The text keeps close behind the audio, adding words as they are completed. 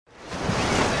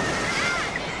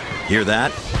Hear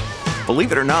that?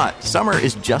 Believe it or not, summer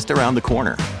is just around the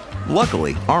corner.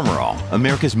 Luckily, Armor All,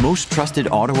 America's most trusted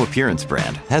auto appearance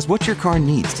brand, has what your car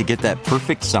needs to get that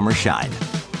perfect summer shine.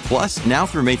 Plus, now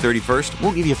through May 31st,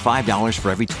 we'll give you $5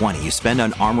 for every $20 you spend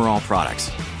on Armor All products.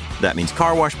 That means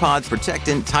car wash pods,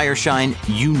 protectant, tire shine,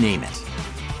 you name it.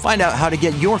 Find out how to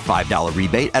get your $5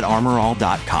 rebate at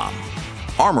armorall.com.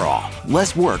 Armor All,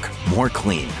 less work, more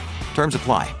clean. Terms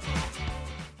apply.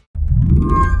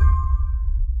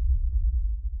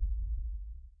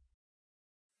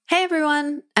 Hey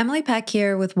everyone, Emily Peck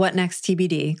here with What Next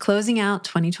TBD, closing out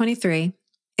 2023.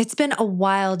 It's been a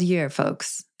wild year,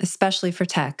 folks, especially for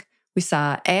tech. We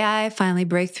saw AI finally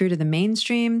break through to the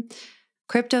mainstream.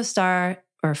 Crypto star,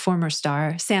 or former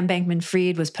star, Sam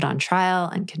Bankman-Fried was put on trial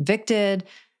and convicted.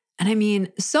 And I mean,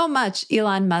 so much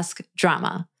Elon Musk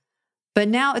drama. But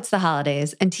now it's the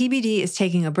holidays, and TBD is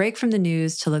taking a break from the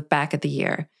news to look back at the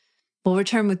year. We'll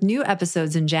return with new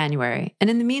episodes in January. And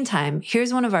in the meantime,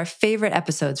 here's one of our favorite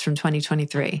episodes from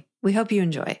 2023. We hope you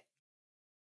enjoy.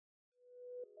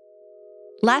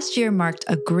 Last year marked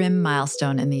a grim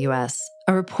milestone in the U.S.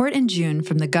 A report in June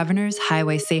from the Governor's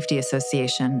Highway Safety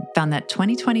Association found that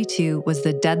 2022 was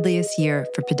the deadliest year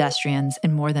for pedestrians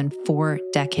in more than 4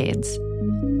 decades.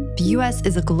 The U.S.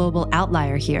 is a global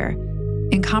outlier here.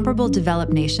 In comparable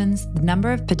developed nations, the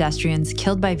number of pedestrians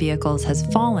killed by vehicles has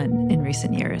fallen in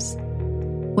recent years.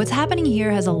 What's happening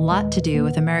here has a lot to do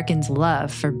with Americans'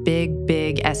 love for big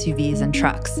SUVs and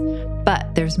trucks.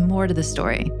 But there's more to the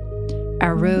story.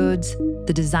 Our roads,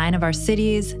 the design of our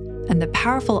cities, and the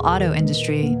powerful auto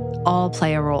industry all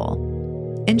play a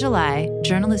role. In July,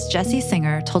 journalist Jesse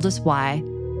Singer told us why,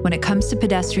 when it comes to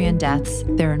pedestrian deaths,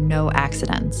 there are no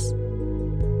accidents.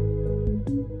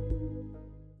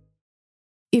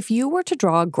 If you were to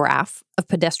draw a graph of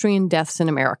pedestrian deaths in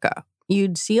America,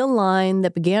 you'd see a line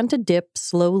that began to dip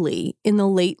slowly in the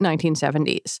late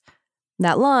 1970s.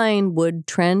 That line would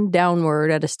trend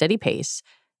downward at a steady pace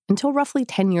until roughly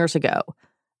 10 years ago.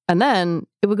 And then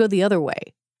it would go the other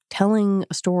way, telling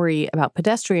a story about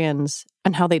pedestrians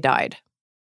and how they died.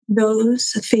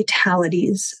 Those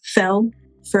fatalities fell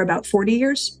for about 40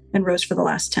 years and rose for the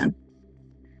last 10.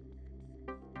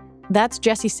 That's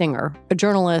Jesse Singer, a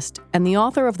journalist and the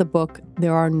author of the book,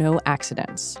 There Are No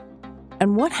Accidents.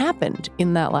 And what happened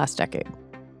in that last decade?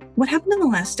 What happened in the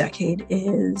last decade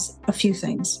is a few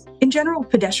things. In general,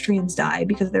 pedestrians die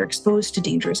because they're exposed to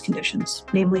dangerous conditions,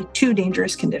 namely 2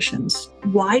 dangerous conditions: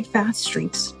 wide, fast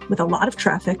streets with a lot of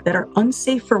traffic that are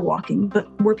unsafe for walking, but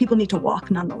where people need to walk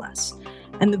nonetheless,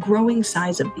 and the growing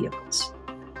size of vehicles.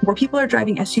 More people are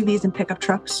driving SUVs and pickup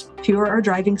trucks, fewer are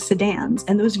driving sedans,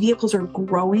 and those vehicles are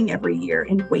growing every year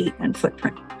in weight and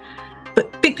footprint.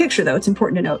 But big picture, though, it's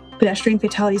important to note, pedestrian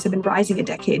fatalities have been rising a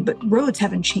decade, but roads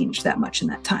haven't changed that much in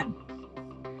that time.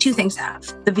 2 things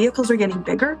have. The vehicles are getting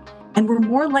bigger, and we're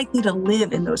more likely to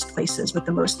live in those places with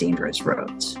the most dangerous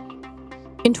roads.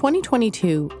 In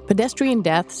 2022, pedestrian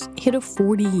deaths hit a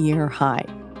 40-year high,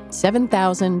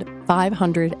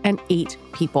 7,508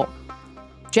 people.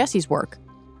 Jesse's work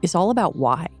is all about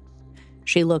why.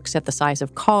 She looks at the size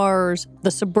of cars,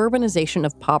 the suburbanization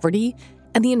of poverty,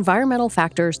 and the environmental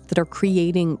factors that are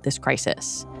creating this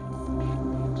crisis.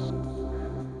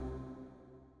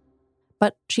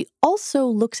 But she also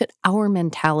looks at our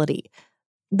mentality,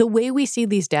 the way we see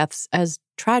these deaths as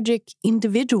tragic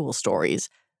individual stories,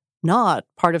 not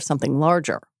part of something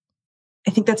larger.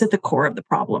 I think that's at the core of the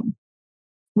problem.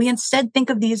 We instead think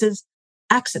of these as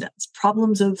accidents,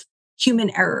 problems of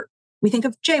human error. We think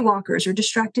of jaywalkers or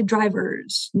distracted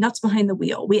drivers, nuts behind the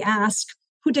wheel. We ask,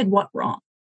 who did what wrong?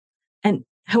 And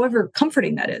however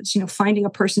comforting that is, finding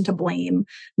a person to blame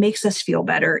makes us feel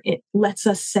better. It lets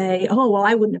us say, oh, well,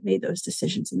 I wouldn't have made those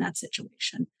decisions in that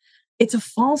situation. It's a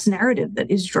false narrative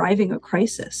that is driving a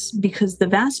crisis because the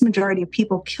vast majority of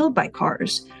people killed by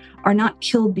cars are not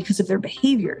killed because of their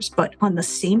behaviors, but on the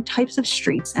same types of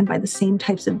streets and by the same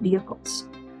types of vehicles.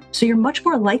 So you're much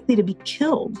more likely to be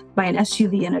killed by an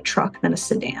SUV and a truck than a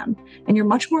sedan. And you're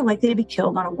much more likely to be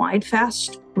killed on a wide,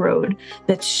 fast road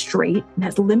that's straight and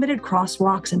has limited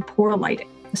crosswalks and poor lighting.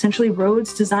 Essentially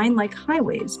roads designed like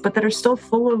highways, but that are still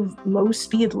full of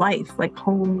low-speed life, like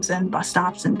homes and bus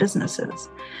stops and businesses.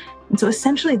 And so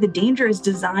essentially the danger is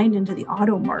designed into the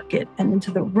auto market and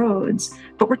into the roads,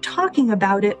 but we're talking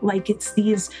about it like it's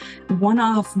these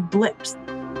one-off blips.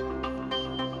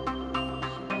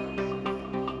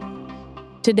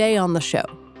 Today on the show,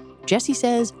 Jesse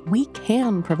says we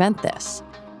can prevent this,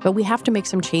 but we have to make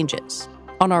some changes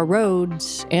on our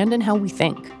roads and in how we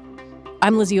think.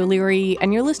 I'm Lizzie O'Leary,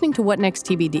 and you're listening to What Next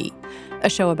TBD, a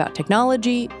show about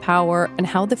technology, power, and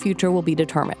how the future will be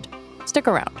determined. Stick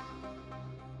around.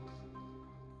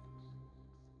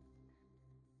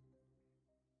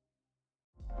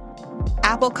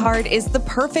 Apple Card is the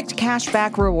perfect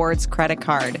cashback rewards credit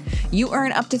card. You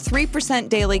earn up to 3%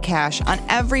 daily cash on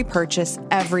every purchase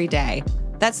every day.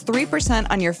 That's 3%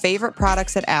 on your favorite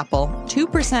products at Apple,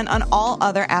 2% on all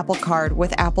other Apple Card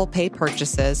with Apple Pay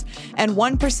purchases, and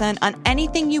 1% on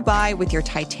anything you buy with your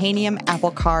titanium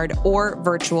Apple Card or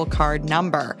virtual card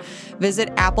number. Visit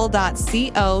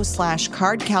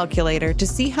apple.co/card calculator to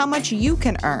see how much you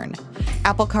can earn.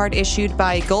 Apple Card issued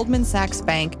by Goldman Sachs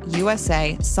Bank,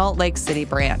 USA, Salt Lake City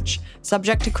branch.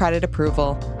 Subject to credit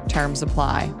approval. Terms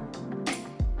apply.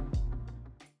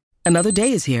 Another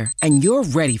day is here, and you're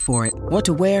ready for it. What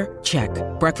to wear? Check.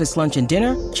 Breakfast, lunch, and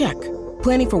dinner? Check.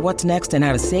 Planning for what's next and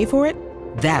how to save for it?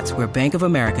 That's where Bank of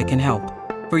America can help.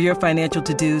 For your financial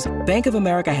to-dos, Bank of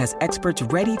America has experts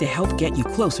ready to help get you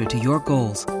closer to your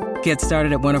goals. Get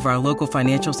started at one of our local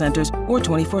financial centers or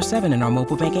 24/7 in our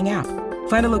mobile banking app.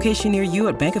 Find a location near you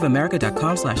at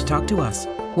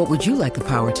bankofamerica.com/talktous. What would you like the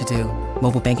power to do?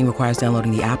 Mobile banking requires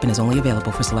downloading the app and is only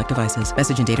available for select devices.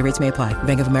 Message and data rates may apply.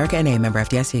 Bank of America N.A., member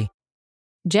FDIC.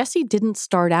 Jessie didn't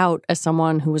start out as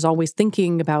someone who was always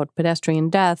thinking about pedestrian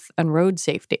death and road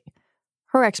safety.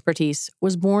 Her expertise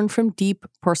was born from deep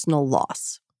personal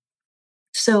loss.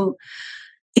 So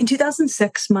in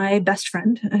 2006, my best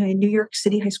friend, a New York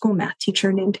City high school math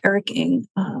teacher named Eric Ng,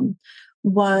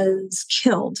 was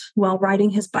killed while riding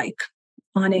his bike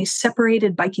on a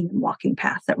separated biking and walking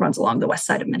path that runs along the west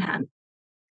side of Manhattan.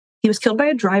 He was killed by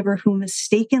a driver who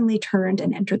mistakenly turned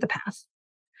and entered the path.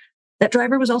 That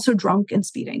driver was also drunk and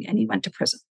speeding, and he went to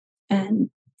prison.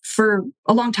 And for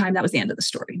a long time, that was the end of the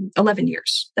story. 11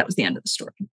 years, that was the end of the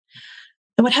story.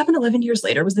 And what happened 11 years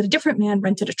later was that a different man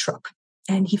rented a truck,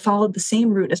 and he followed the same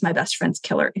route as my best friend's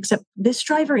killer, except this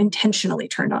driver intentionally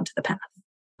turned onto the path.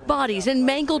 Bodies and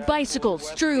mangled bicycles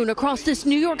strewn across this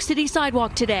New York City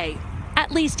sidewalk today.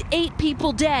 At least 8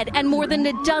 people dead and more than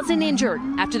a dozen injured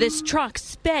after this truck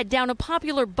sped down a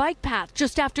popular bike path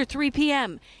just after 3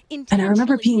 p.m. And I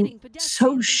remember being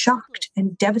so shocked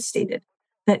and devastated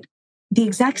that the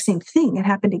exact same thing had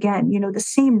happened again. You know, the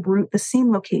same route, the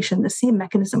same location, the same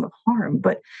mechanism of harm,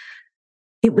 but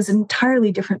it was an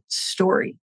entirely different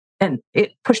story. And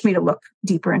it pushed me to look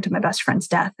deeper into my best friend's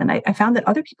death. And I found that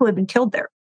other people had been killed there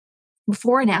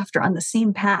before and after on the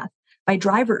same path by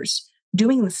drivers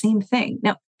doing the same thing.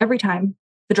 Now, every time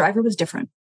the driver was different.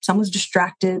 Some was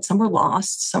distracted, some were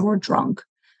lost, some were drunk.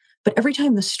 But every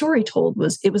time the story told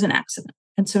was it was an accident.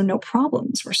 And so no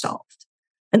problems were solved.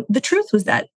 And the truth was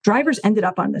that drivers ended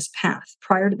up on this path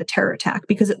prior to the terror attack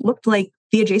because it looked like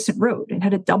the adjacent road. It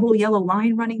had a double yellow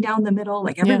line running down the middle,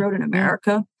 like every road in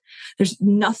America. There's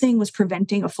nothing was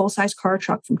preventing a full-size car or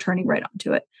truck from turning right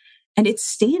onto it. And it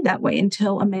stayed that way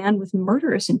until a man with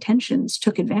murderous intentions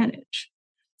took advantage.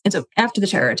 And so after the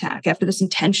terror attack, after this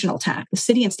intentional attack, the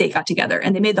city and state got together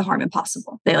and they made the harm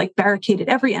impossible. They barricaded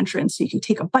every entrance so you could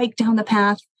take a bike down the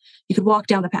path, you could walk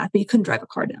down the path, but you couldn't drive a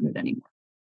car down it anymore.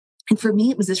 And for me,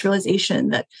 it was this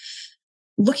realization that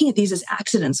looking at these as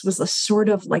accidents was a sort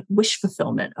of wish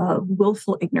fulfillment of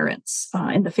willful ignorance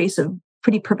in the face of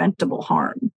pretty preventable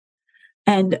harm.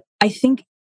 And I think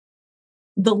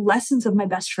the lessons of my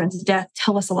best friend's death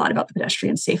tell us a lot about the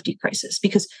pedestrian safety crisis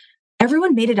because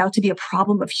everyone made it out to be a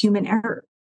problem of human error,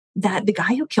 that the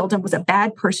guy who killed him was a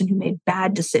bad person who made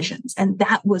bad decisions. And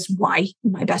that was why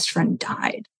my best friend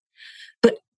died.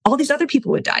 But all these other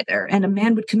people would die there and a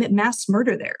man would commit mass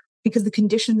murder there because the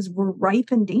conditions were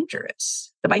ripe and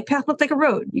dangerous. The bike path looked like a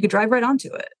road. You could drive right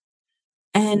onto it.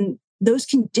 And those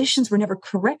conditions were never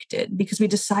corrected because we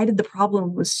decided the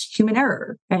problem was human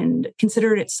error and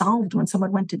considered it solved when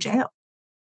someone went to jail.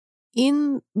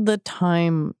 In the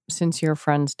time since your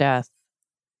friend's death,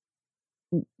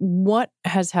 what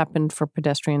has happened for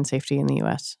pedestrian safety in the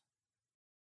U.S.?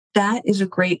 That is a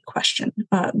great question.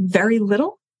 Very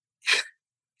little.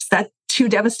 Is that too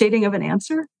devastating of an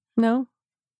answer? No.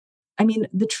 I mean,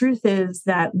 the truth is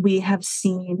that we have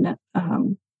seen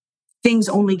things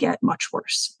only get much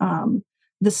worse.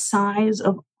 The size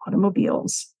of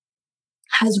automobiles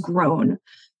has grown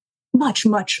much,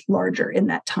 much larger in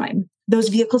that time. Those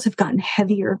vehicles have gotten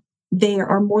heavier. They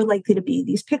are more likely to be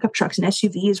these pickup trucks and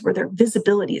SUVs where their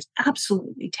visibility is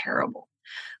absolutely terrible.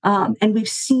 And we've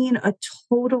seen a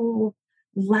total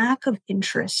lack of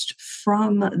interest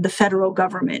from the federal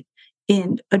government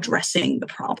in addressing the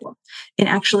problem, in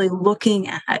actually looking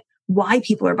at why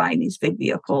people are buying these big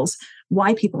vehicles,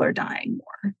 why people are dying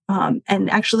more, and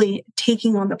actually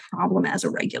taking on the problem as a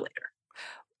regulator.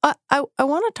 I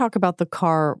want to talk about the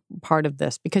car part of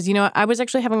this because, I was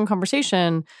actually having a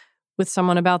conversation with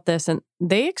someone about this and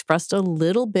they expressed a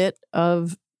little bit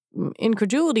of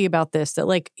incredulity about this,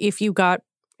 that if you got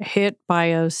hit by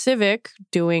a Civic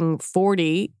doing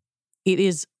 40 it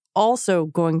is also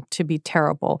going to be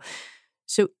terrible.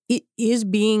 So is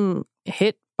being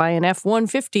hit by an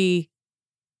F-150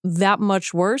 that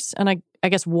much worse? And I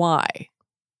guess why?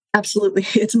 Absolutely.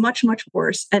 It's much, much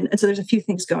worse. And so there's a few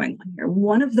things going on here.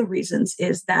 One of the reasons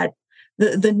is that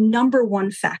the number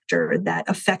one factor that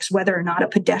affects whether or not a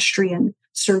pedestrian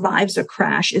survives a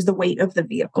crash is the weight of the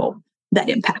vehicle that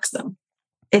impacts them.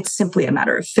 It's simply a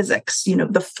matter of physics,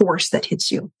 the force that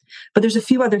hits you. But there's a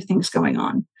few other things going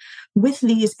on. With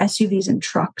these SUVs and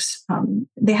trucks,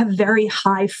 they have very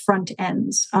high front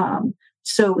ends,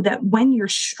 so that when you're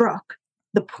struck,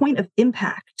 the point of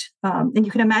impact, and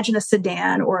you can imagine a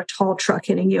sedan or a tall truck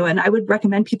hitting you, and I would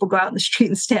recommend people go out in the street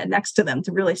and stand next to them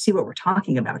to really see what we're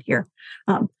talking about here.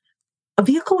 A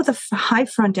vehicle with a high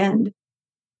front end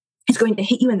is going to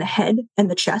hit you in the head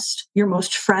and the chest, your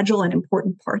most fragile and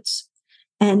important parts.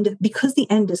 And because the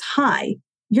end is high,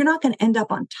 you're not going to end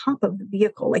up on top of the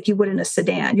vehicle like you would in a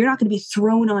sedan. You're not going to be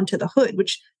thrown onto the hood,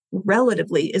 which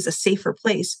relatively is a safer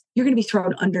place. You're going to be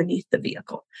thrown underneath the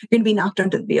vehicle. You're going to be knocked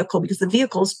under the vehicle because the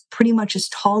vehicle's pretty much as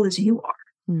tall as you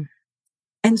are.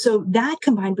 And so that,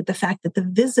 combined with the fact that the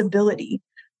visibility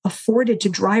afforded to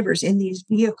drivers in these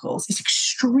vehicles is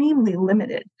extremely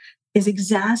limited, is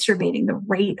exacerbating the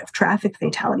rate of traffic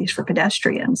fatalities for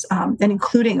pedestrians, and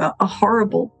including a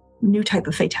horrible new type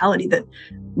of fatality that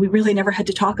we really never had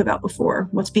to talk about before,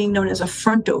 what's being known as a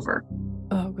front over.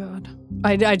 Oh, God.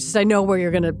 I know where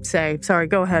you're going to say. Sorry,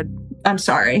 go ahead. I'm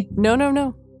sorry.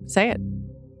 No. Say it.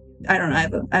 I don't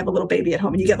know. I have a little baby at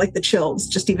home, and you get like the chills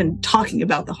just even talking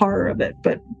about the horror of it.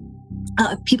 But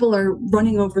people are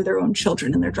running over their own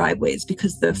children in their driveways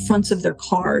because the fronts of their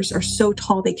cars are so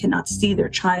tall they cannot see their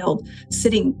child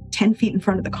sitting 10 feet in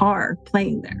front of the car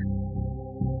playing there.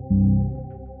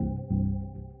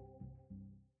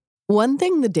 One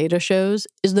thing the data shows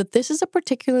is that this is a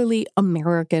particularly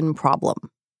American problem.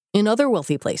 In other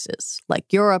wealthy places,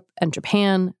 like Europe and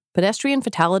Japan, pedestrian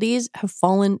fatalities have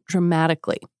fallen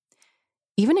dramatically.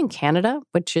 Even in Canada,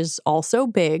 which is also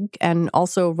big and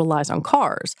also relies on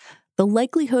cars, the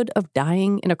likelihood of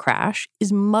dying in a crash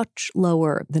is much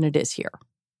lower than it is here.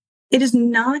 It is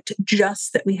not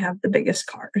just that we have the biggest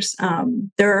cars.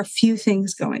 There are a few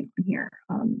things going on here.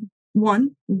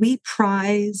 One, we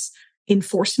prize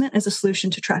enforcement as a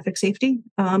solution to traffic safety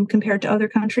compared to other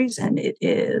countries, and it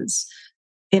is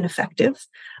ineffective.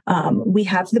 We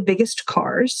have the biggest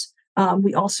cars.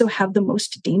 We also have the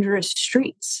most dangerous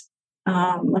streets.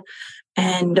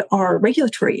 And our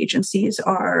regulatory agencies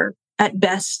are, at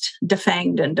best,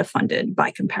 defanged and defunded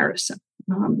by comparison.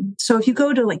 So if you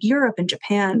go to like Europe and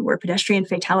Japan, where pedestrian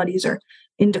fatalities are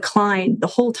in decline the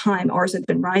whole time ours have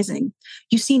been rising,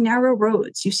 you see narrow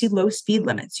roads, you see low speed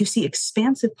limits, you see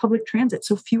expansive public transit,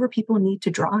 so fewer people need to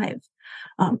drive.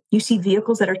 You see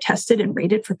vehicles that are tested and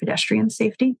rated for pedestrian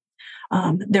safety.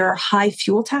 There are high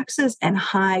fuel taxes and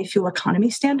high fuel economy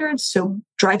standards, so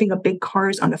driving a big car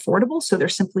is unaffordable, so they're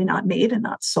simply not made and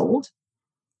not sold.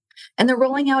 And they're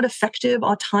rolling out effective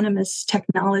autonomous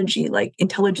technology like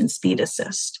intelligent speed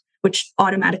assist, which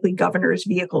automatically governs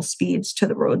vehicle speeds to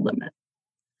the road limit.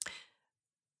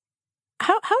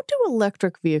 How do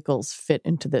electric vehicles fit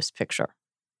into this picture?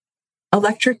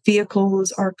 Electric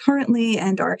vehicles are currently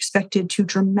and are expected to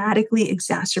dramatically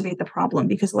exacerbate the problem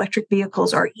because electric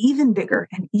vehicles are even bigger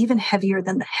and even heavier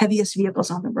than the heaviest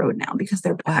vehicles on the road now because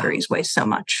their batteries weigh so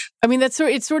much. I mean, it's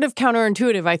sort of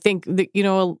counterintuitive. I think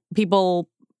that, people,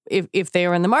 if they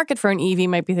are in the market for an EV,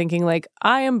 might be thinking like,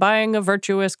 I am buying a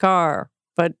virtuous car,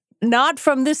 but not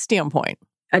from this standpoint.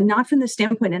 Not from this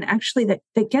standpoint. And actually that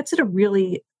gets at a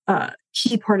really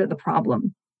key part of the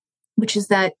problem, which is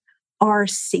that our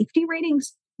safety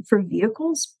ratings for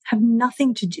vehicles have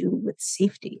nothing to do with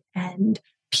safety. And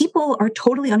people are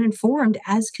totally uninformed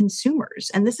as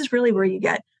consumers. And this is really where you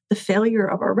get the failure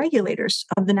of our regulators,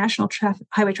 of the National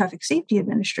Highway Traffic Safety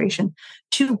Administration,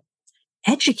 to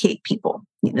educate people.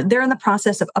 They're in the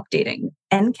process of updating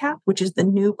NCAP, which is the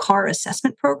new car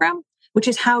assessment program, which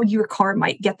is how your car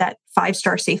might get that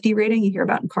 5-star safety rating you hear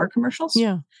about in car commercials.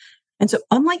 Yeah. And so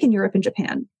unlike in Europe and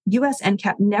Japan, US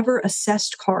NCAP never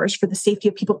assessed cars for the safety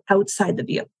of people outside the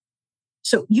vehicle.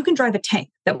 So you can drive a tank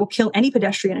that will kill any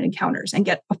pedestrian it encounters and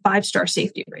get a 5-star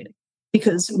safety rating,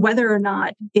 because whether or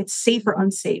not it's safe or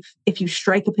unsafe, if you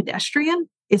strike a pedestrian,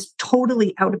 is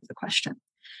totally out of the question.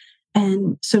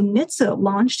 And so NHTSA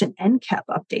launched an NCAP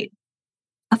update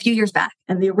a few years back,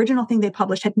 and the original thing they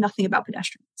published had nothing about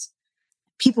pedestrians.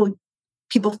 People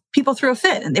threw a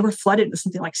fit, and they were flooded with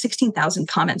something like 16,000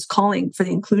 comments calling for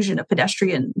the inclusion of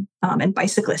pedestrian and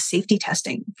bicyclist safety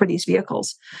testing for these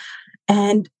vehicles.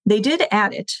 And they did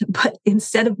add it, but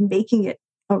instead of making it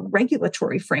a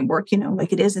regulatory framework,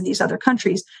 like it is in these other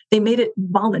countries. They made it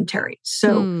voluntary.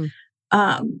 So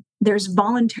there's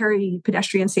voluntary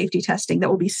pedestrian safety testing that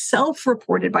will be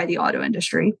self-reported by the auto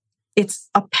industry. It's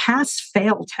a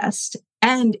pass-fail test,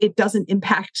 and it doesn't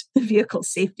impact the vehicle's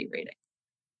safety rating.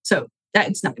 So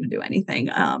it's not going to do anything.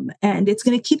 And it's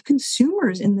going to keep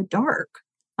consumers in the dark,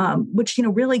 which,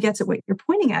 really gets at what you're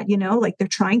pointing at, like they're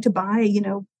trying to buy,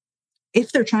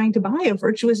 if they're trying to buy a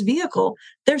virtuous vehicle,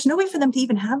 there's no way for them to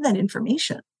even have that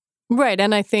information. Right.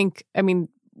 And I think,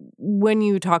 when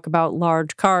you talk about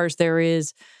large cars, there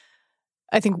is,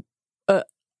 I think,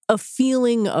 a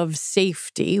feeling of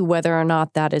safety, whether or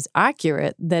not that is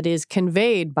accurate, that is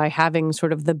conveyed by having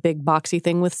sort of the big boxy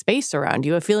thing with space around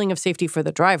you, a feeling of safety for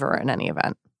the driver in any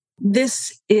event.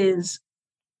 This is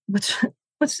what's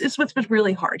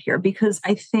really hard here, because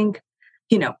I think,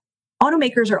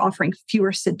 automakers are offering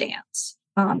fewer sedans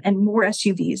and more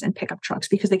SUVs and pickup trucks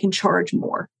because they can charge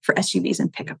more for SUVs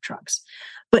and pickup trucks.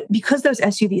 But because those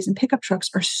SUVs and pickup trucks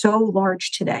are so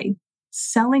large today,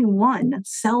 selling one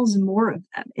sells more of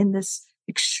them in this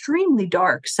extremely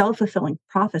dark, self-fulfilling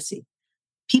prophecy.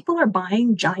 People are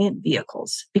buying giant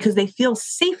vehicles because they feel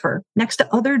safer next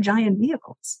to other giant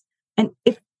vehicles. And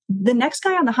if the next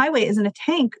guy on the highway is in a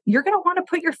tank, you're going to want to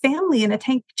put your family in a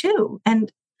tank too.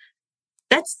 And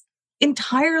that's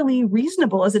entirely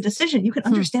reasonable as a decision. You can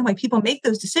understand why people make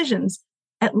those decisions,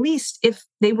 at least if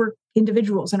they were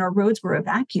individuals and our roads were a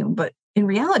vacuum. But in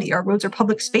reality, our roads are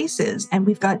public spaces, and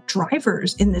we've got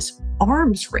drivers in this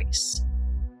arms race.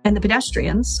 And the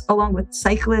pedestrians, along with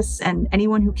cyclists and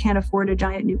anyone who can't afford a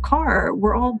giant new car,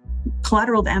 we're all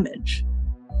collateral damage.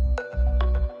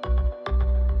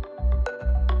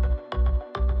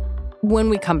 When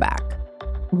we come back,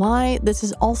 why this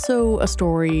is also a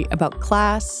story about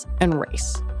class and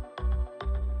race.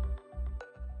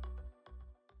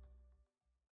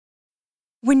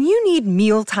 When you need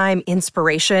mealtime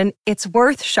inspiration, it's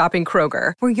worth shopping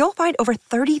Kroger, where you'll find over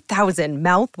 30,000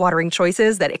 mouth-watering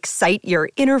choices that excite your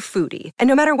inner foodie. And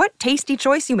no matter what tasty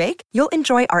choice you make, you'll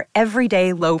enjoy our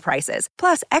everyday low prices,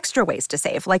 plus extra ways to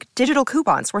save, like digital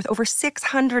coupons worth over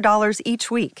 $600 each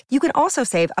week. You can also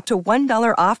save up to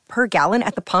 $1 off per gallon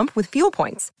at the pump with fuel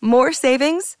points. More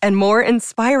savings and more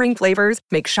inspiring flavors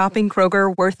make shopping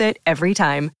Kroger worth it every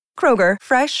time. Kroger,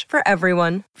 fresh for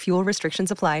everyone. Fuel restrictions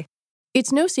apply.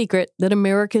 It's no secret that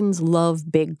Americans love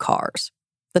big cars.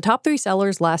 The top 3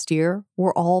 sellers last year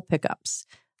were all pickups: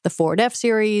 the Ford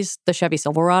F-Series, the Chevy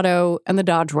Silverado, and the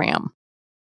Dodge Ram.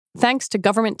 Thanks to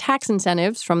government tax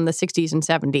incentives from the 60s and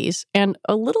 70s and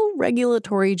a little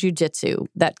regulatory jujitsu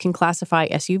that can classify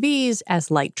SUVs as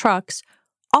light trucks,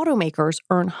 automakers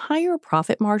earn higher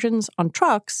profit margins on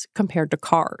trucks compared to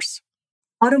cars.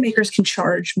 Automakers can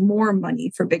charge more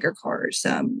money for bigger cars.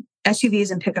 SUVs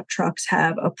and pickup trucks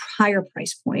have a higher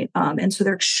price point, and so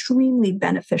they're extremely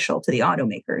beneficial to the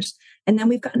automakers. And then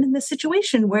we've gotten in this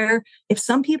situation where if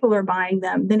some people are buying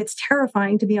them, then it's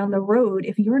terrifying to be on the road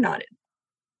if you're not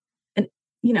in.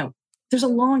 And, there's a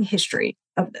long history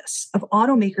of this, of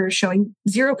automakers showing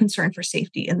zero concern for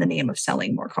safety in the name of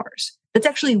selling more cars. That's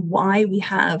actually why we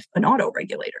have an auto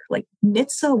regulator. Like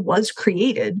NHTSA was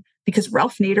created because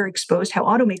Ralph Nader exposed how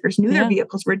automakers knew their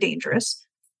vehicles were dangerous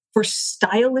for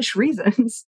stylish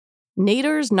reasons.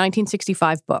 Nader's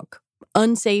 1965 book,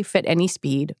 Unsafe at Any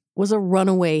Speed, was a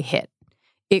runaway hit.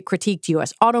 It critiqued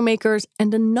U.S. automakers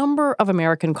and a number of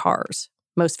American cars,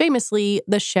 most famously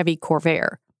the Chevy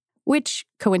Corvair, which,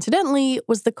 coincidentally,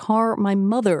 was the car my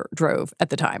mother drove at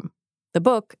the time. The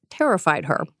book terrified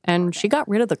her, and she got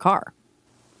rid of the car.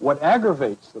 What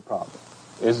aggravates the problem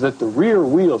is that the rear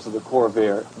wheels of the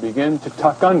Corvair begin to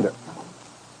tuck under.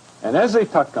 And as they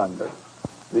tuck under,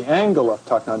 the angle of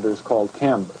tuck under is called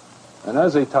camber. And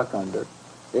as they tuck under,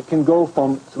 it can go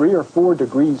from 3 or 4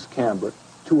 degrees camber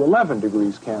to 11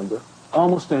 degrees camber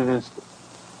almost in an instant.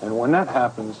 And when that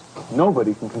happens,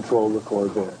 nobody can control the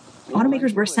Corvair.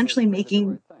 Automakers were essentially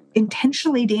making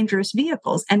intentionally dangerous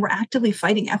vehicles and were actively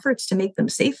fighting efforts to make them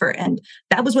safer. And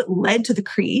that was what led to the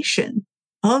creation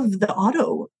of the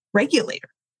auto regulator.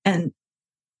 And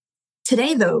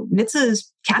today, though, NHTSA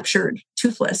is captured,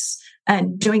 toothless,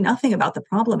 and doing nothing about the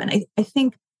problem. And I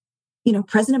think,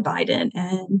 President Biden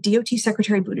and DOT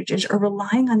Secretary Buttigieg are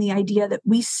relying on the idea that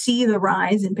we see the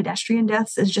rise in pedestrian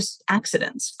deaths as just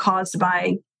accidents caused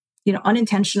by,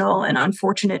 unintentional and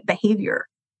unfortunate behavior,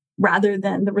 rather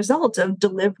than the result of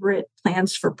deliberate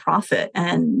plans for profit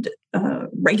and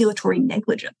regulatory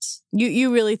negligence.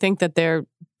 You really think that they're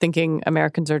thinking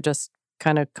Americans are just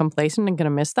kind of complacent and going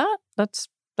to miss that? That's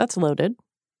loaded.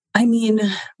 I mean,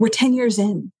 we're 10 years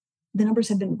in. The numbers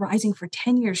have been rising for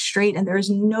 10 years straight, and there is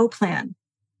no plan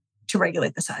to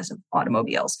regulate the size of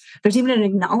automobiles. There's even an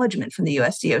acknowledgement from the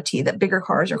US DOT that bigger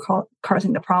cars are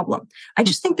causing the problem. I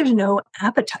just think there's no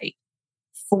appetite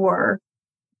for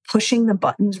pushing the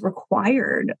buttons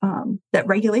required that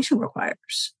regulation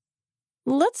requires.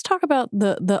 Let's talk about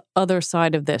the other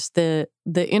side of this, the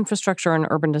infrastructure and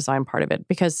urban design part of it,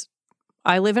 because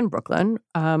I live in Brooklyn.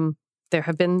 There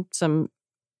have been some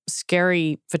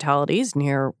scary fatalities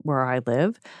near where I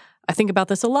live. I think about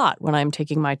this a lot when I'm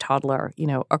taking my toddler,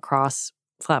 across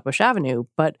Flatbush Avenue.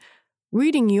 But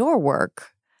reading your work,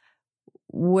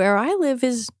 where I live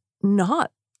is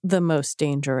not the most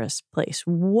dangerous place.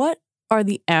 What are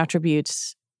the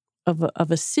attributes of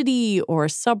a city or a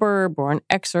suburb or an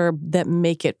exurb that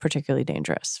make it particularly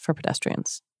dangerous for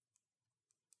pedestrians?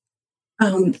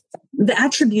 The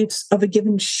attributes of a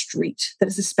given street that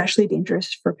is especially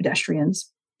dangerous for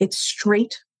pedestrians: it's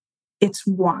straight, it's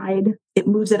wide, it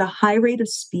moves at a high rate of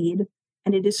speed,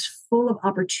 and it is full of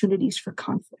opportunities for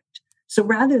conflict. So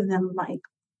rather than like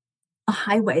a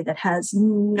highway that has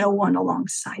no one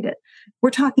alongside it, we're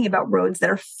talking about roads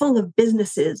that are full of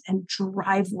businesses and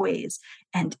driveways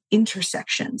and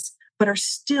intersections, but are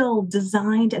still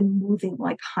designed and moving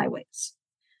like highways.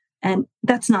 And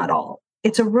that's not all.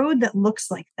 It's a road that looks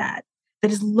like that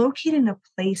is located in a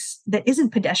place that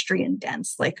isn't pedestrian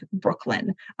dense, like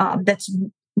Brooklyn, that's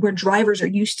where drivers are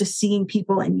used to seeing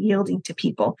people and yielding to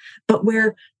people, but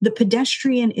where the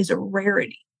pedestrian is a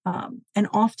rarity. And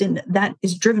often that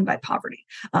is driven by poverty,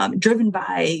 driven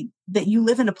by that you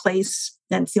live in a place,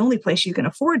 and it's the only place you can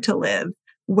afford to live,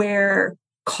 where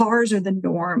cars are the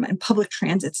norm and public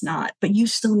transit's not, but you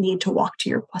still need to walk to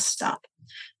your bus stop.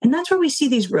 And that's where we see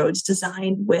these roads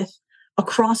designed with a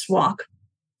crosswalk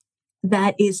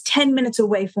that is 10 minutes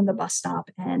away from the bus stop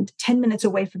and 10 minutes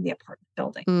away from the apartment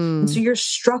building. And so you're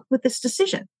struck with this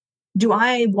decision. Do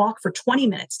I walk for 20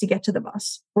 minutes to get to the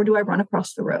bus, or do I run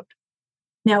across the road?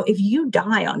 Now, if you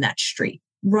die on that street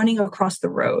running across the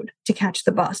road to catch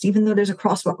the bus, even though there's a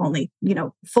crosswalk only,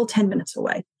 full 10 minutes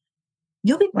away,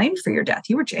 you'll be blamed for your death.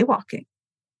 You were jaywalking.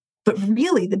 But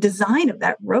really, the design of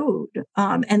that road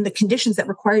and the conditions that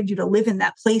required you to live in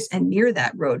that place and near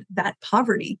that road, that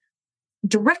poverty,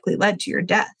 directly led to your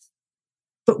death.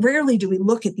 But rarely do we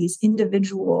look at these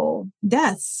individual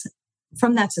deaths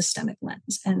from that systemic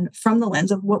lens and from the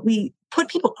lens of what we put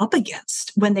people up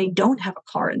against when they don't have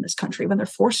a car in this country, when they're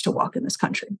forced to walk in this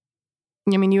country.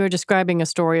 I mean, you were describing a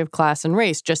story of class and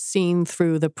race just seen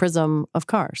through the prism of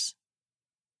cars.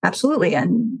 Absolutely.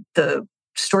 And the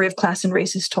story of class and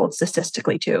race is told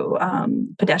statistically too.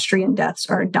 Pedestrian deaths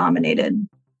are dominated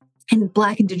in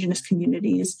Black, Indigenous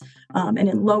communities and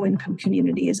in low-income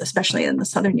communities, especially in the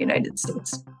southern United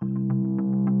States.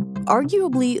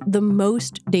 Arguably, the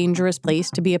most dangerous place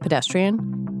to be a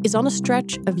pedestrian is on a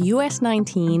stretch of US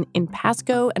 19 in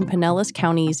Pasco and Pinellas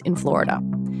counties in Florida.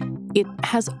 It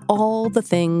has all the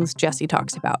things Jesse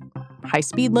talks about: high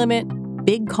speed limit,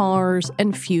 big cars,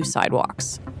 and few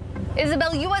sidewalks.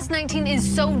 Isabel, US 19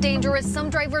 is so dangerous, some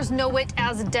drivers know it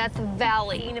as Death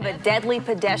Valley. Of a deadly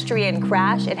pedestrian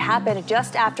crash. It happened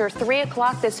just after 3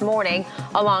 o'clock this morning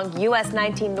along US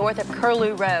 19 north of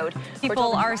Curlew Road.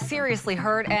 People are seriously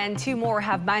hurt, and 2 more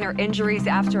have minor injuries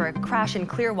after a crash in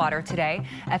Clearwater today.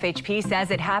 FHP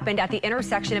says it happened at the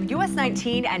intersection of US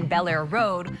 19 and Bel Air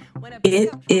Road. It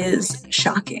is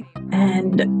shocking,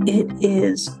 and it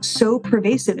is so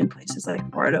pervasive in places like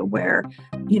Florida where,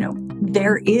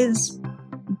 there is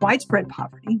widespread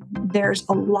poverty. There's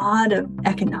a lot of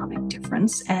economic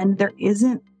difference, and there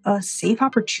isn't a safe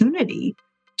opportunity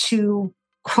to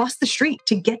cross the street,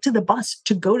 to get to the bus,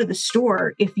 to go to the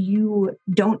store if you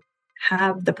don't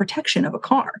have the protection of a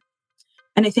car.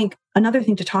 And I think another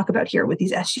thing to talk about here with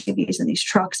these SUVs and these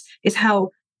trucks is how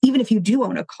even if you do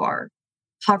own a car,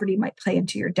 poverty might play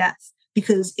into your death.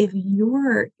 Because if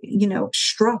you're,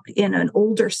 struck in an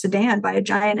older sedan by a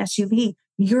giant SUV,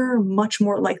 you're much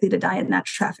more likely to die in that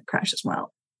traffic crash as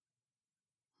well.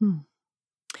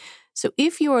 So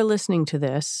if you are listening to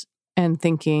this and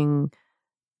thinking,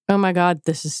 oh my God,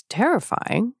 this is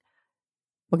terrifying,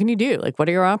 what can you do? What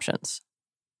are your options?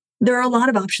 There are a lot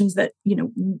of options that,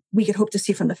 we could hope to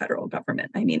see from the federal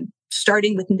government. I mean,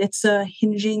 starting with NHTSA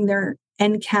hinging their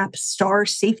NCAP star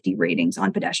safety ratings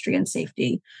on pedestrian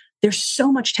safety. There's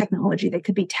so much technology they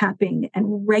could be tapping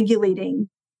and regulating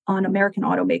on American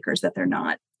automakers that they're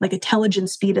not, like intelligent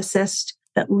speed assist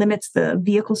that limits the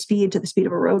vehicle speed to the speed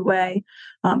of a roadway,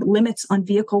 limits on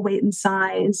vehicle weight and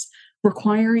size,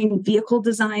 requiring vehicle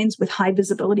designs with high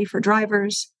visibility for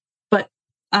drivers. But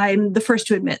I'm the first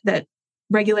to admit that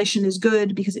regulation is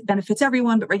good because it benefits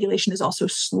everyone, but regulation is also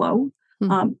slow.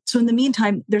 So in the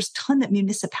meantime, there's a ton that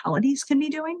municipalities can be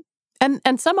doing.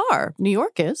 And some are. New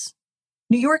York is.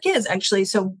 New York is actually.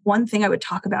 So one thing I would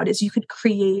talk about is you could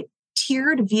create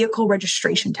tiered vehicle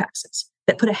registration taxes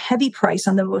that put a heavy price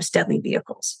on the most deadly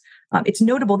vehicles. It's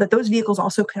notable that those vehicles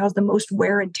also cause the most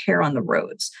wear and tear on the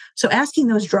roads. So asking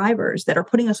those drivers that are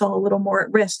putting us all a little more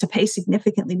at risk to pay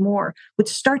significantly more would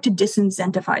start to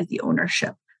disincentivize the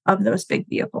ownership of those big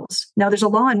vehicles. Now, there's a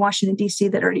law in Washington, D.C.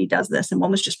 that already does this, and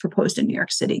one was just proposed in New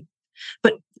York City.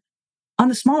 But on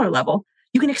the smaller level,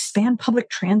 you can expand public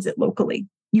transit locally.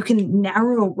 You can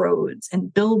narrow roads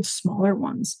and build smaller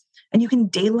ones, and you can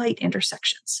daylight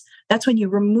intersections. That's when you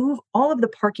remove all of the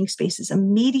parking spaces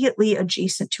immediately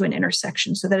adjacent to an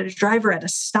intersection so that a driver at a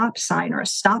stop sign or a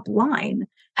stop line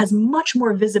has much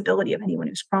more visibility of anyone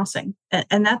who's crossing.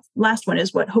 And that last one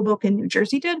is what Hoboken, New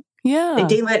Jersey did. Yeah. They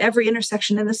daylight every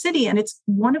intersection in the city, and it's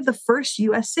one of the first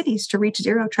U.S. cities to reach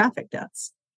zero traffic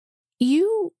deaths.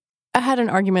 You had an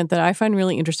argument that I find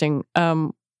really interesting,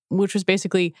 which was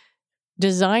basically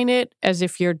design it as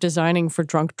if you're designing for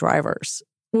drunk drivers.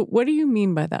 What do you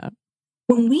mean by that?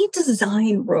 When we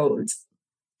design roads,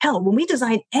 when we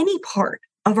design any part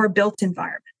of our built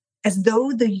environment as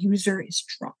though the user is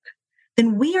drunk,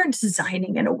 then we are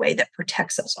designing in a way that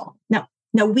protects us all.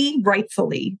 Now we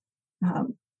rightfully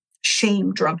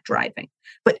shame drunk driving,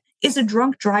 but is a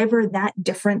drunk driver that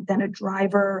different than a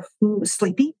driver who is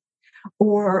sleepy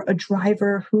or a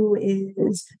driver who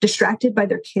is distracted by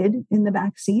their kid in the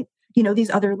back seat? These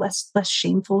other less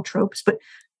shameful tropes. But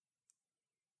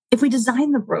if we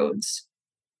design the roads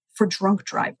for drunk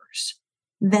drivers,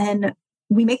 then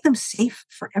we make them safe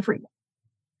for everyone.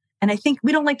 And I think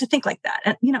we don't like to think like that.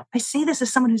 And, I say this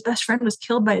as someone whose best friend was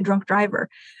killed by a drunk driver.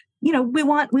 We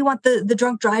want the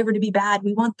drunk driver to be bad.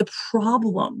 We want the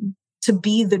problem to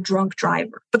be the drunk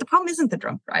driver. But the problem isn't the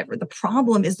drunk driver. The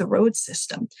problem is the road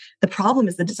system. The problem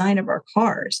is the design of our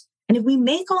cars. And if we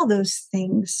make all those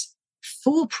things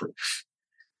foolproof,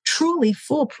 truly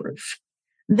foolproof,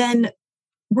 then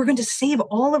we're going to save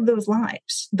all of those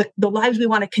lives, the lives we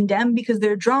want to condemn because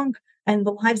they're drunk and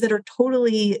the lives that are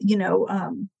totally,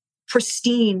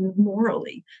 pristine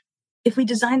morally. If we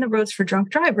design the roads for drunk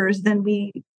drivers, then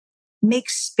we make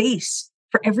space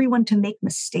for everyone to make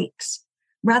mistakes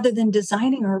rather than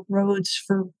designing our roads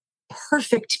for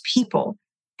perfect people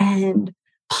and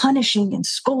punishing and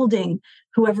scolding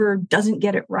whoever doesn't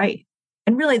get it right.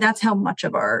 And really, that's how much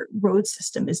of our road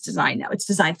system is designed now. It's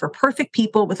designed for perfect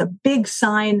people with a big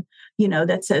sign,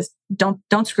 that says,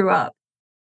 don't screw up.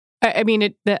 I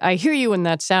mean, I hear you, and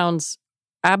that sounds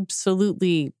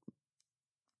absolutely,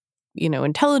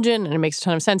 intelligent, and it makes a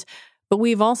ton of sense. But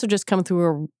we've also just come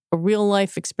through a real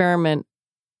life experiment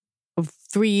of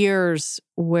 3 years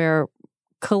where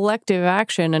collective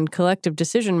action and collective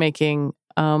decision making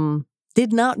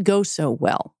did not go so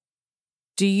well.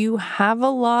 Do you have a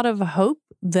lot of hope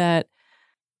that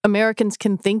Americans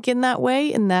can think in that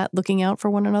way, in that looking out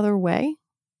for one another way?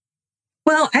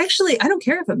 Well, actually, I don't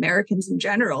care if Americans in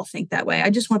general think that way. I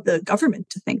just want the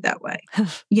government to think that way. I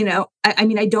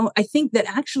think that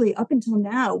actually up until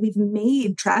now, we've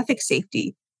made traffic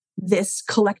safety this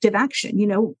collective action.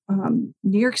 New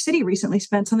York City recently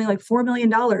spent something like $4 million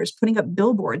putting up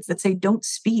billboards that say, don't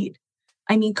speed.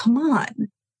 I mean, come on.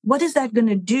 What is that going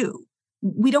to do?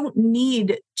 We don't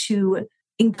need to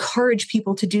encourage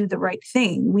people to do the right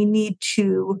thing. We need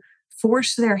to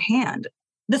force their hand.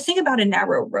 The thing about a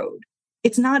narrow road,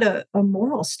 it's not a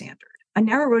moral standard. A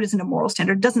narrow road isn't a moral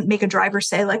standard. It doesn't make a driver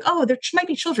say like, oh, there might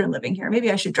be children living here.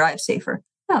 Maybe I should drive safer.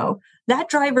 No, that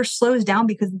driver slows down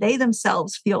because they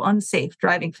themselves feel unsafe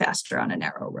driving faster on a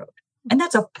narrow road. And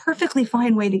that's a perfectly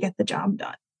fine way to get the job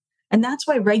done. And that's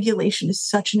why regulation is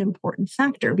such an important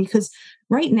factor, because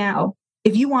right now,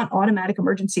 if you want automatic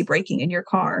emergency braking in your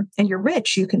car and you're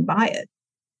rich, you can buy it.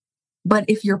 But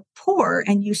if you're poor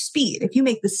and you speed, if you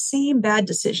make the same bad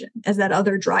decision as that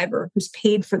other driver who's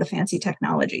paid for the fancy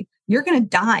technology, you're going to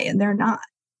die and they're not.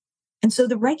 And so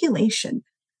the regulation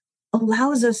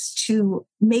allows us to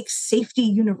make safety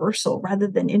universal rather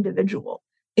than individual.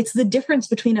 It's the difference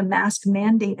between a mask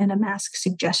mandate and a mask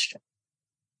suggestion.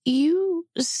 You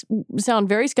sound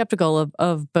very skeptical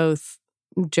of both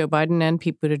Joe Biden and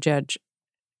Pete Buttigieg.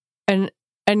 And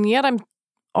yet I'm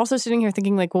also sitting here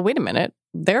thinking like, well, wait a minute,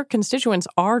 their constituents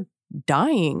are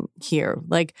dying here.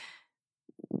 Like,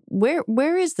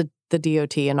 where is the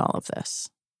DOT in all of this?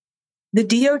 The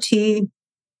DOT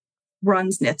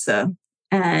runs NHTSA,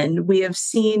 and we have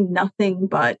seen nothing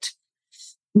but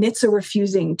NHTSA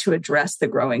refusing to address the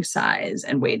growing size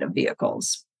and weight of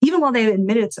vehicles, even while they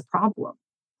admit it's a problem.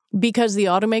 Because the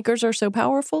automakers are so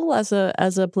powerful as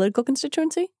a political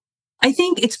constituency? I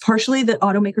think it's partially that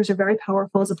automakers are very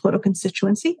powerful as a political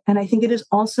constituency. And I think it is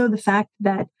also the fact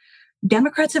that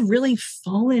Democrats have really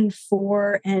fallen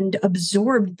for and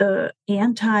absorbed the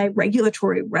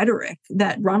anti-regulatory rhetoric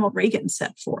that Ronald Reagan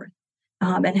set forth,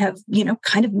 and have,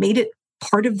 kind of made it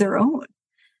part of their own.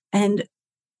 And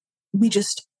we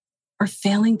just are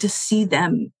failing to see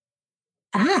them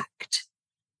act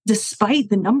despite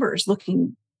the numbers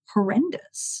looking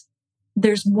horrendous.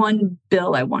 There's one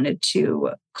bill I wanted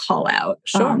to call out,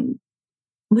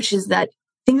 which is that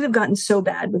things have gotten so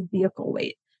bad with vehicle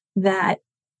weight that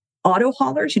auto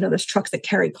haulers, those trucks that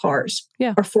carry cars,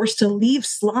 are forced to leave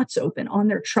slots open on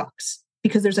their trucks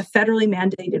because there's a federally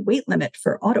mandated weight limit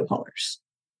for auto haulers.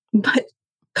 But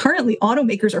currently,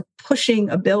 automakers are pushing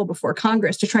a bill before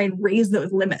Congress to try and raise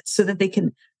those limits so that they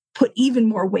can put even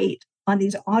more weight on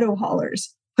these auto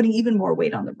haulers, putting even more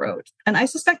weight on the road. And I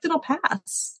suspect it'll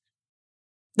pass.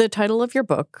 The title of your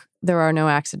book, There Are No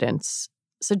Accidents,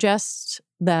 suggests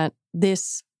that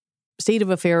this state of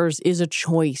affairs is a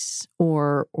choice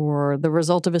or the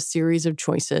result of a series of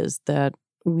choices that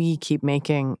we keep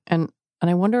making. And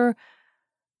I wonder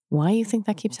why you think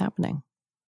that keeps happening.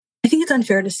 I think it's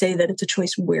unfair to say that it's a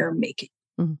choice we're making.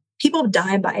 Mm-hmm. People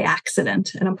die by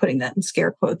accident, and I'm putting that in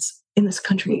scare quotes, in this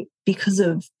country because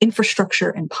of infrastructure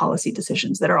and policy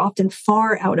decisions that are often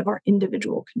far out of our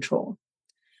individual control.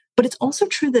 But it's also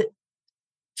true that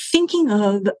thinking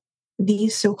of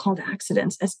these so-called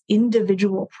accidents as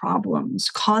individual problems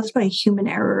caused by human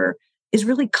error is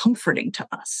really comforting to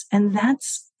us. And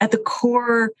that's at the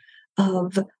core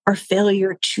of our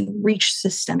failure to reach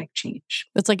systemic change.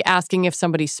 It's like asking if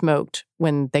somebody smoked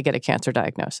when they get a cancer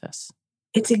diagnosis.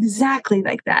 It's exactly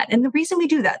like that. And the reason we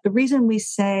do that, the reason we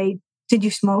say, did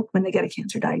you smoke when they get a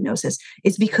cancer diagnosis,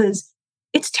 is because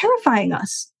it's terrifying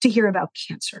us to hear about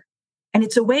cancer. And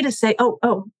it's a way to say,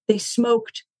 oh, they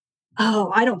smoked.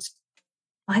 Oh,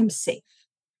 I'm safe.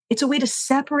 It's a way to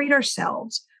separate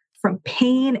ourselves from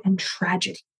pain and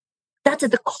tragedy. That's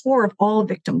at the core of all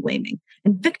victim blaming.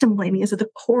 And victim blaming is at the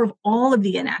core of all of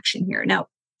the inaction here. Now,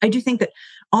 I do think that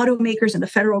automakers and the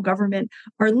federal government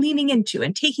are leaning into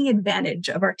and taking advantage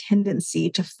of our tendency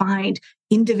to find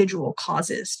individual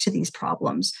causes to these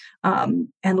problems, and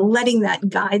letting that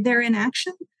guide their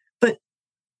inaction. But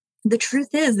the truth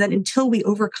is that until we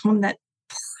overcome that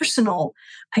personal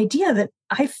idea that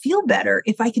I feel better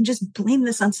if I can just blame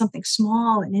this on something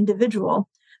small and individual,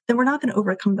 then we're not going to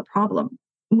overcome the problem.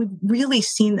 And we've really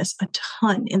seen this a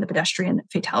ton in the pedestrian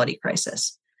fatality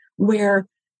crisis, where,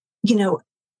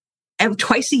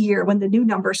 twice a year when the new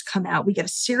numbers come out, we get a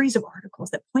series of articles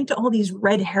that point to all these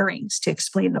red herrings to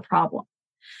explain the problem.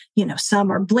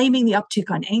 Some are blaming the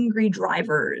uptick on angry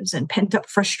drivers and pent-up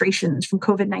frustrations from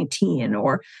COVID-19,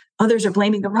 or others are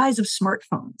blaming the rise of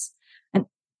smartphones. And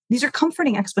these are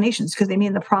comforting explanations because they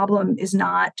mean the problem is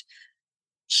not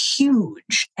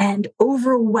huge and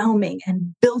overwhelming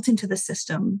and built into the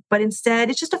system, but instead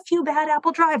it's just a few bad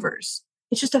Apple drivers.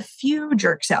 It's just a few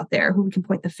jerks out there who we can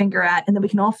point the finger at, and then we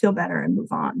can all feel better and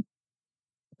move on.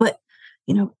 But,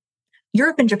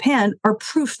 Europe and Japan are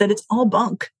proof that it's all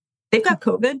bunk. They've got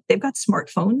COVID. They've got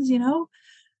smartphones,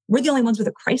 We're the only ones with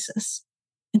a crisis.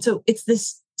 And so it's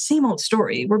this same old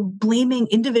story. We're blaming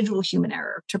individual human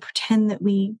error to pretend that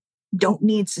we don't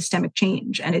need systemic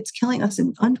change, and it's killing us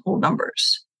in untold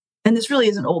numbers. And this really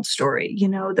is an old story.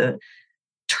 The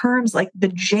terms like the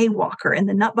jaywalker and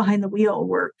the nut behind the wheel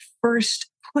were first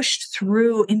pushed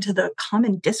through into the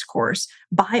common discourse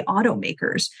by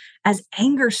automakers as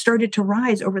anger started to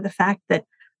rise over the fact that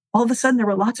all of a sudden there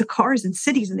were lots of cars in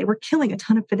cities and they were killing a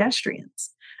ton of pedestrians.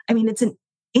 I mean, it's an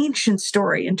ancient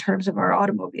story in terms of our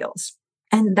automobiles.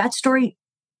 And that story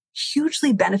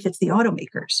hugely benefits the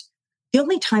automakers. The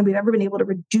only time we've ever been able to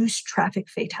reduce traffic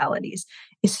fatalities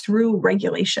is through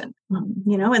regulation,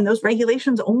 and those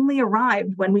regulations only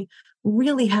arrived when we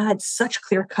really had such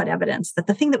clear-cut evidence that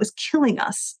the thing that was killing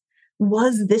us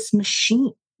was this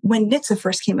machine. When NHTSA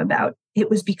first came about, it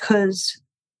was because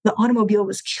the automobile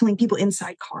was killing people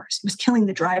inside cars. It was killing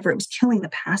the driver. It was killing the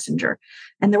passenger.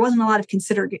 And there wasn't a lot of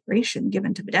consideration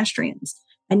given to pedestrians.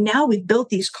 And now we've built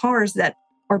these cars that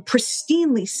are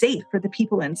pristinely safe for the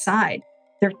people inside.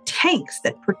 They're tanks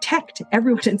that protect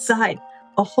everyone inside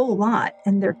a whole lot,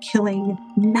 and they're killing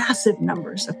massive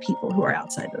numbers of people who are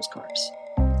outside those cars.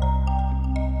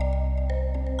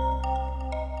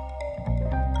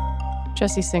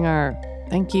 Jessie Singer,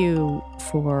 thank you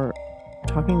for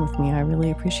talking with me. I really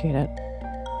appreciate it.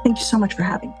 Thank you so much for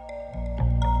having me.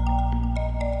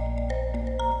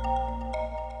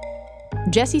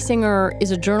 Jessie Singer is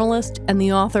a journalist and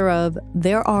the author of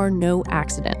There Are No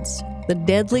Accidents: The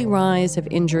Deadly Rise of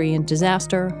Injury and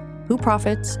Disaster, Who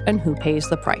Profits and Who Pays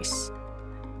the Price.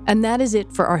 And that is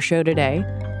it for our show today.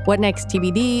 What Next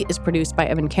TBD is produced by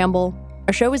Evan Campbell.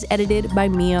 Our show is edited by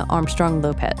Mia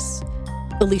Armstrong-Lopez.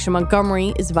 Alicia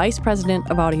Montgomery is Vice President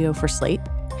of Audio for Slate.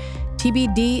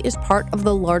 TBD is part of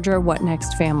the larger What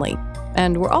Next family.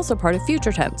 And we're also part of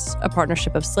Future Tense, a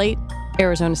partnership of Slate,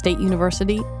 Arizona State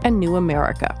University, and New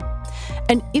America.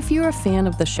 And if you're a fan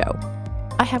of the show,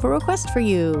 I have a request for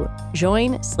you.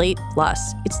 Join Slate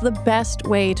Plus. It's the best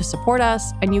way to support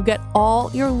us, and you get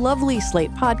all your lovely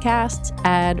Slate podcasts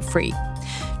ad-free.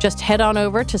 Just head on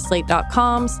over to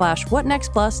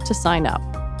slate.com/whatnextplus to sign up.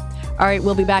 All right,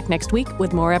 we'll be back next week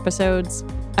with more episodes.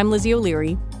 I'm Lizzie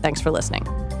O'Leary. Thanks for listening.